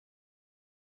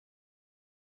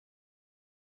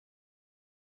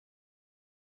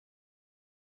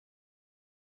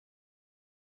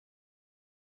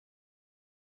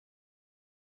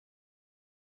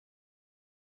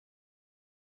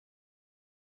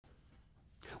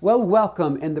Well,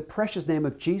 welcome in the precious name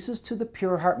of Jesus to the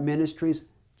Pure Heart Ministries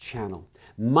channel.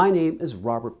 My name is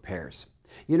Robert Pears.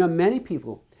 You know, many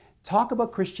people talk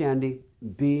about Christianity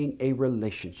being a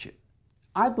relationship.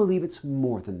 I believe it's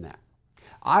more than that.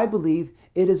 I believe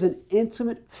it is an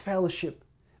intimate fellowship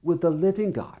with the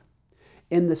living God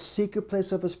in the secret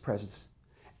place of His presence,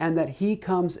 and that He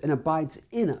comes and abides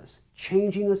in us,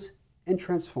 changing us and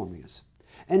transforming us.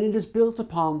 And it is built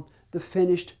upon the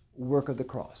finished work of the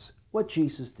cross, what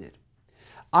Jesus did.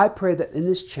 I pray that in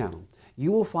this channel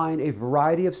you will find a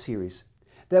variety of series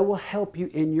that will help you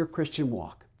in your Christian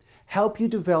walk, help you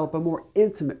develop a more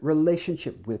intimate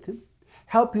relationship with Him,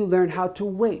 help you learn how to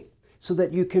wait so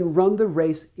that you can run the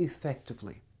race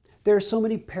effectively. There are so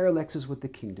many parallaxes with the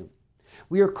kingdom.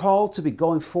 We are called to be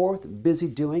going forth, busy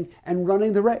doing, and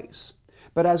running the race.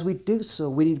 But as we do so,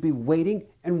 we need to be waiting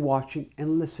and watching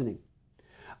and listening.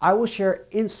 I will share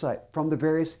insight from the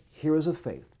various heroes of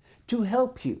faith to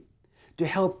help you, to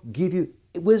help give you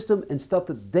wisdom and stuff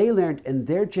that they learned in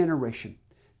their generation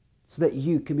so that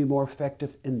you can be more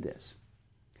effective in this.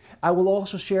 I will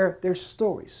also share their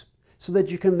stories so that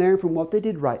you can learn from what they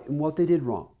did right and what they did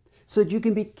wrong, so that you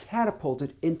can be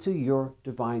catapulted into your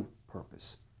divine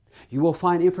purpose. You will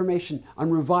find information on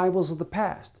revivals of the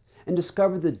past and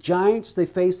discover the giants they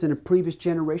faced in a previous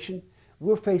generation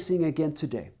we're facing again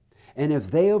today. And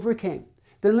if they overcame,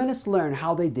 then let us learn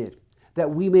how they did, that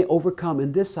we may overcome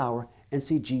in this hour and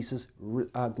see Jesus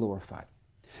glorified.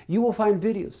 You will find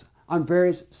videos on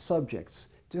various subjects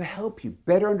to help you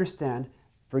better understand,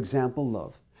 for example,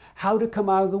 love, how to come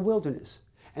out of the wilderness,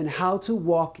 and how to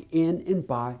walk in and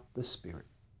by the Spirit.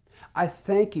 I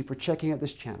thank you for checking out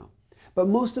this channel. But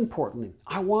most importantly,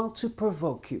 I want to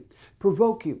provoke you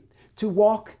to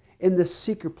walk in the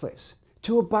secret place,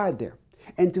 to abide there,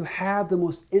 and to have the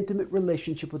most intimate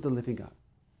relationship with the living God.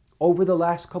 Over the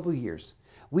last couple of years,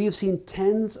 we have seen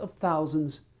tens of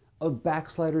thousands of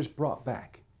backsliders brought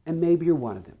back, and maybe you're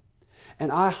one of them.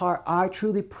 And I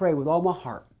truly pray with all my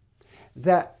heart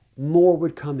that more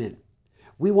would come in.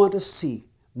 We want to see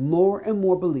more and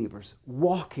more believers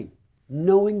walking,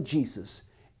 knowing Jesus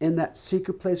in that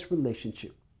secret place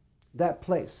relationship, that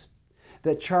place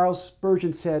that Charles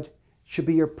Spurgeon said should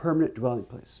be your permanent dwelling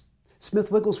place.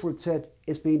 Smith Wigglesworth said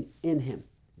it's being in Him.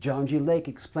 John G. Lake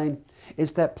explained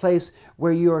it's that place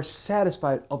where you are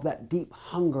satisfied of that deep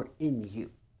hunger in you.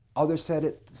 Others said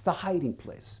it's the hiding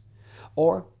place,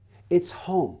 or it's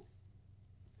home.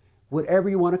 Whatever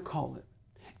you want to call it,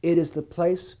 it is the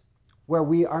place where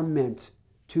we are meant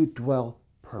to dwell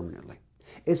permanently.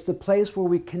 It's the place where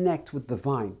we connect with the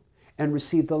vine and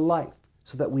receive the life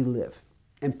so that we live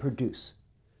and produce.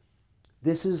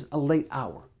 This is a late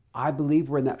hour. I believe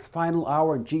we're in that final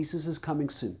hour and Jesus is coming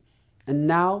soon. And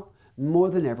now, more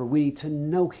than ever, we need to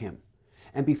know Him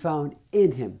and be found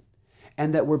in Him,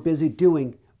 and that we're busy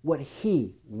doing what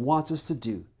He wants us to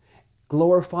do,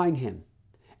 glorifying Him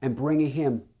and bringing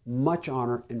Him much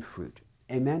honor and fruit.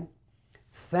 Amen?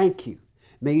 Thank you.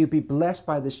 May you be blessed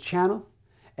by this channel,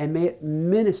 and may it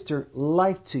minister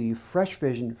life to you, fresh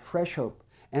vision, fresh hope,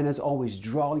 and as always,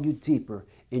 draw you deeper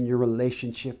in your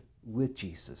relationship with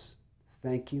Jesus.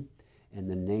 Thank you. In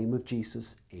the name of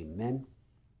Jesus, amen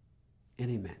and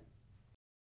amen.